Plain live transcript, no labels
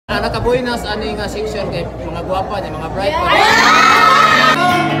Nakabuinas ani nga section kay mga guwapa ni mga bright.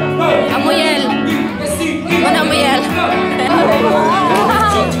 Amuyel. Mana amuyel.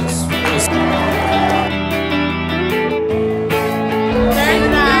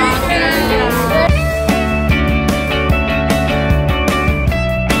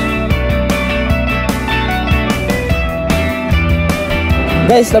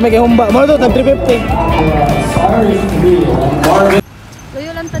 Guys, dami kay humba. Mo to tag 350.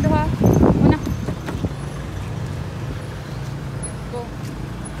 Luyo lang ta duha. Una. Go.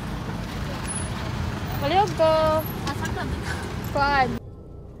 Palihog ko. Asa ka? Kuan.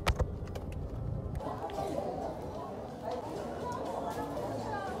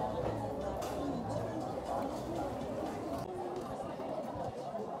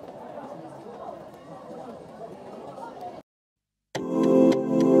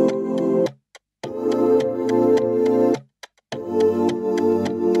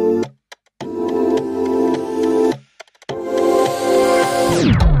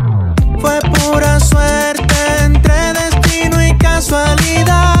 Fue pura suerte entre destino y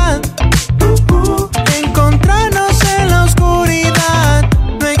casualidad. Encontrarnos en la oscuridad.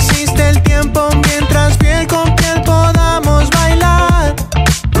 No existe el tiempo mientras piel con piel podamos bailar.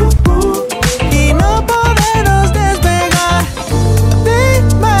 Y no podernos despegar.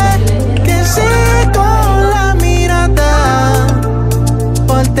 Dime que si con la mirada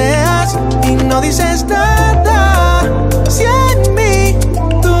volteas y no dices nada. Si en mí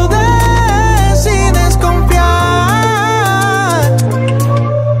tú decides confiar,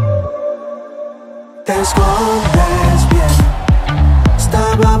 te escondes bien.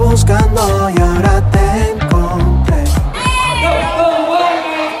 Estaba buscando y ahora te encontré.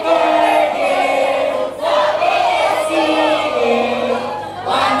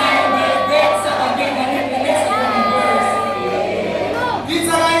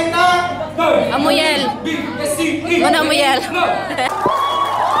 Amuyel. Mana amuyel.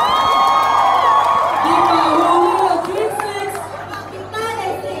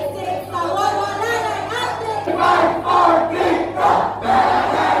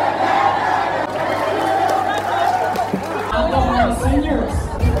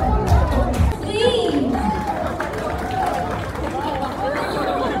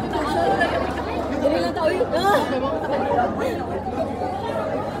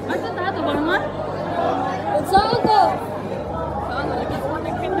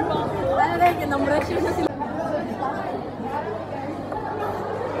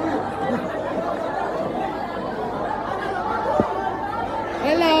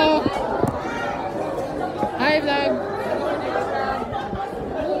 Hello. Hi vlog.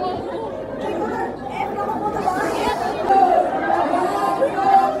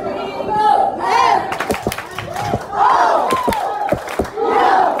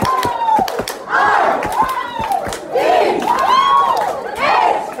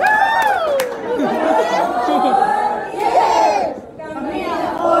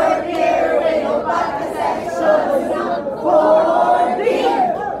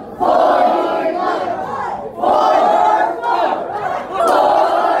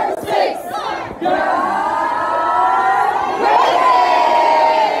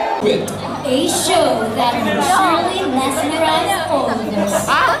 A show that will surely mesmerize followers.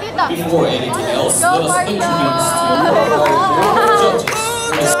 Before anything else, let us introduce to you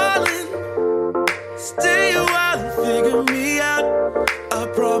our judges. Stay a while and figure me out. I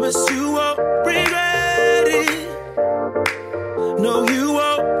promise you won't regret it. No, you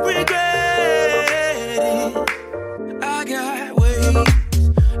won't regret it. I got ways,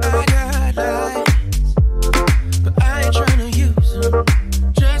 I got lies, but I ain't trying to use them.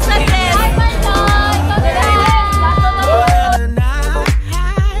 Just to get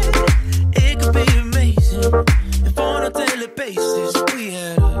it could be amazing if on a daily basis we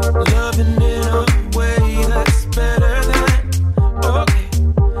had loving in a way that's better than okay,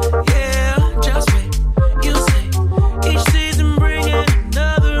 yeah.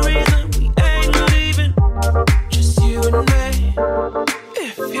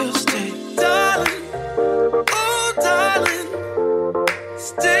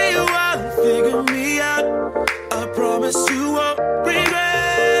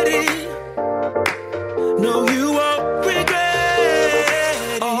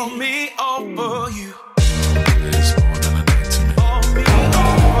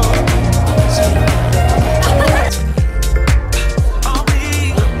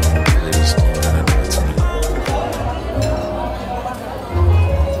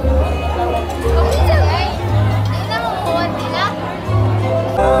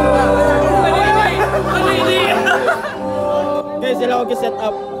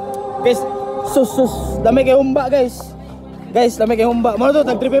 Guys, sus, dami kay humba guys. Guys, dami kay humba. Mo to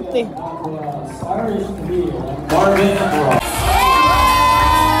tag 350. Marvin Ross.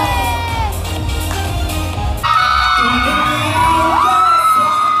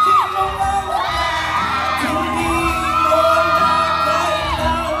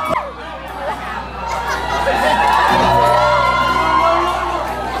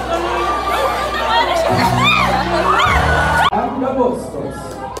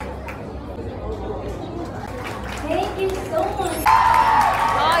 Thank you so much.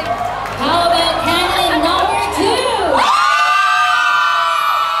 How about candidate number 2?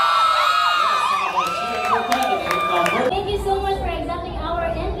 Thank you so much for accepting our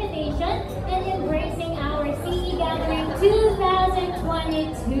invitation and embracing our CE Gathering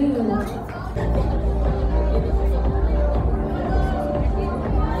 2022.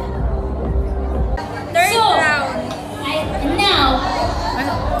 Third round. Now,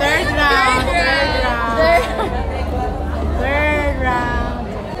 Third round. Third round.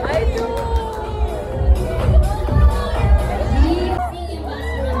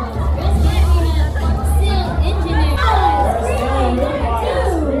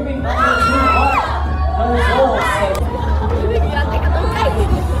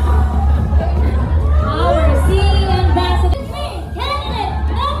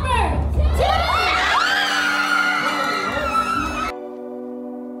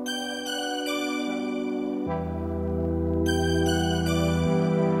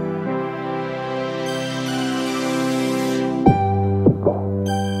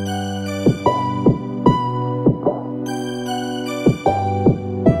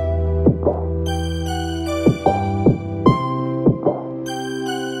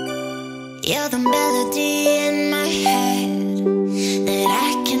 You're the melody in my head that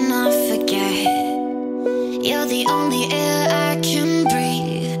I cannot forget. You're the only air I can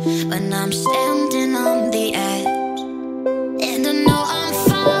breathe when I'm standing on the edge. And I know I'm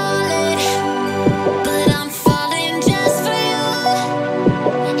falling, but I'm falling just for you.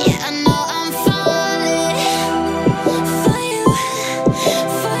 Yeah, I know I'm falling for you,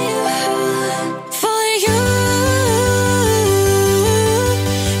 for you, for you.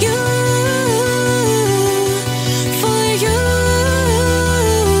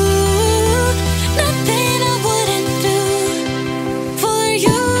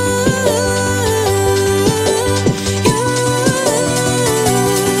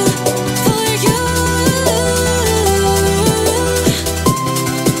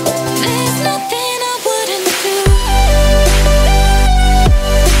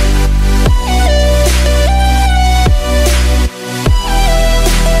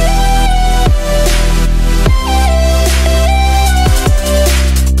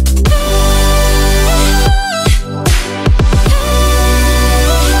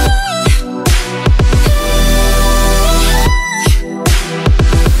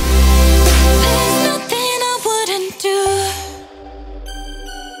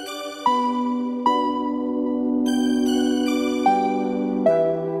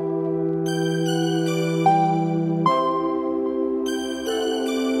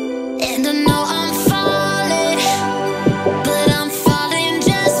 And I know I'm falling, but I'm falling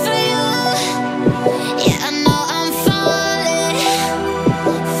just for you. Yeah, I know I'm falling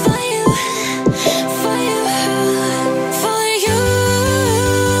for you, for you, for you,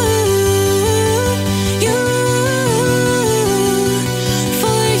 you,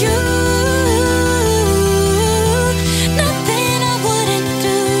 for you. Nothing I wouldn't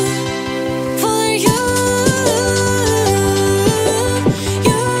do for you.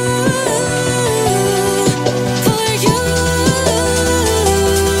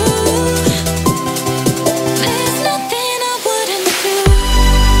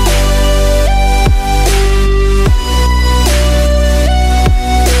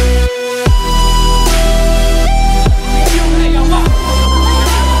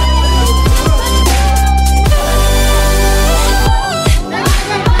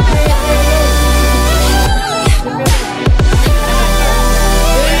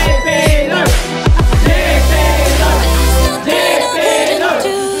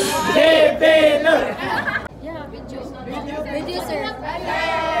 Video, sir.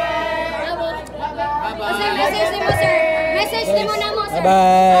 Message ni mo na mo, sir.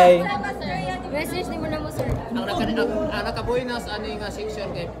 Bye-bye. Message ni mo na mo, sir. Ang nakabuhi na sa ano yung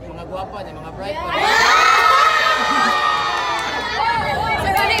section kay mga guwapa, mga bright.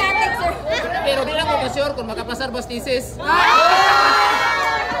 Sir, ano yung atik, sir? Pero di lang ko ka-sure kung makapasar ba thesis. Ayaw,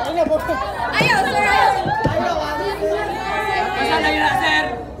 sir. Kasala yun na, sir.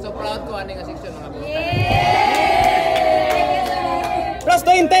 So proud ko ano yung section mga guwapa. Yay! Plus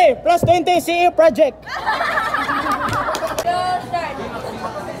 20. Plus 20 CE project.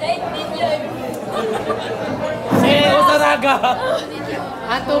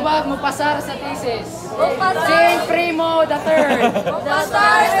 Ato ba mupasar sa thesis? Saint Primo the Third.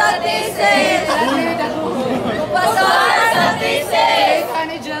 Pasar sa thesis! Pasar sa thesis! Saint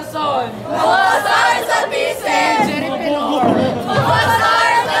Annie Jason. Pasar sa thesis! Jerry Pinor.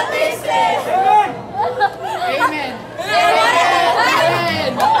 Pasar sa thesis! Amen.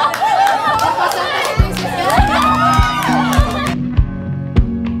 Amen. Mupasar sa thesis.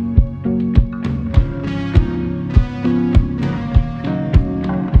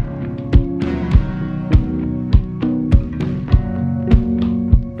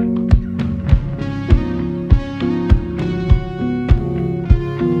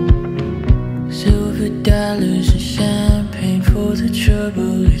 Silver dollars and champagne for the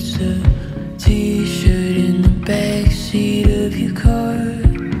trouble. It's a t-shirt in the backseat of your car.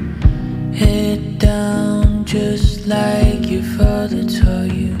 Head down just like your father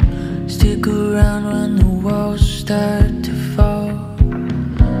taught you. Stick around when the walls start to fall.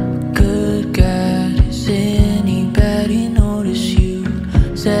 Good God, does anybody notice you?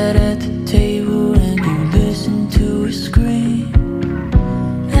 Said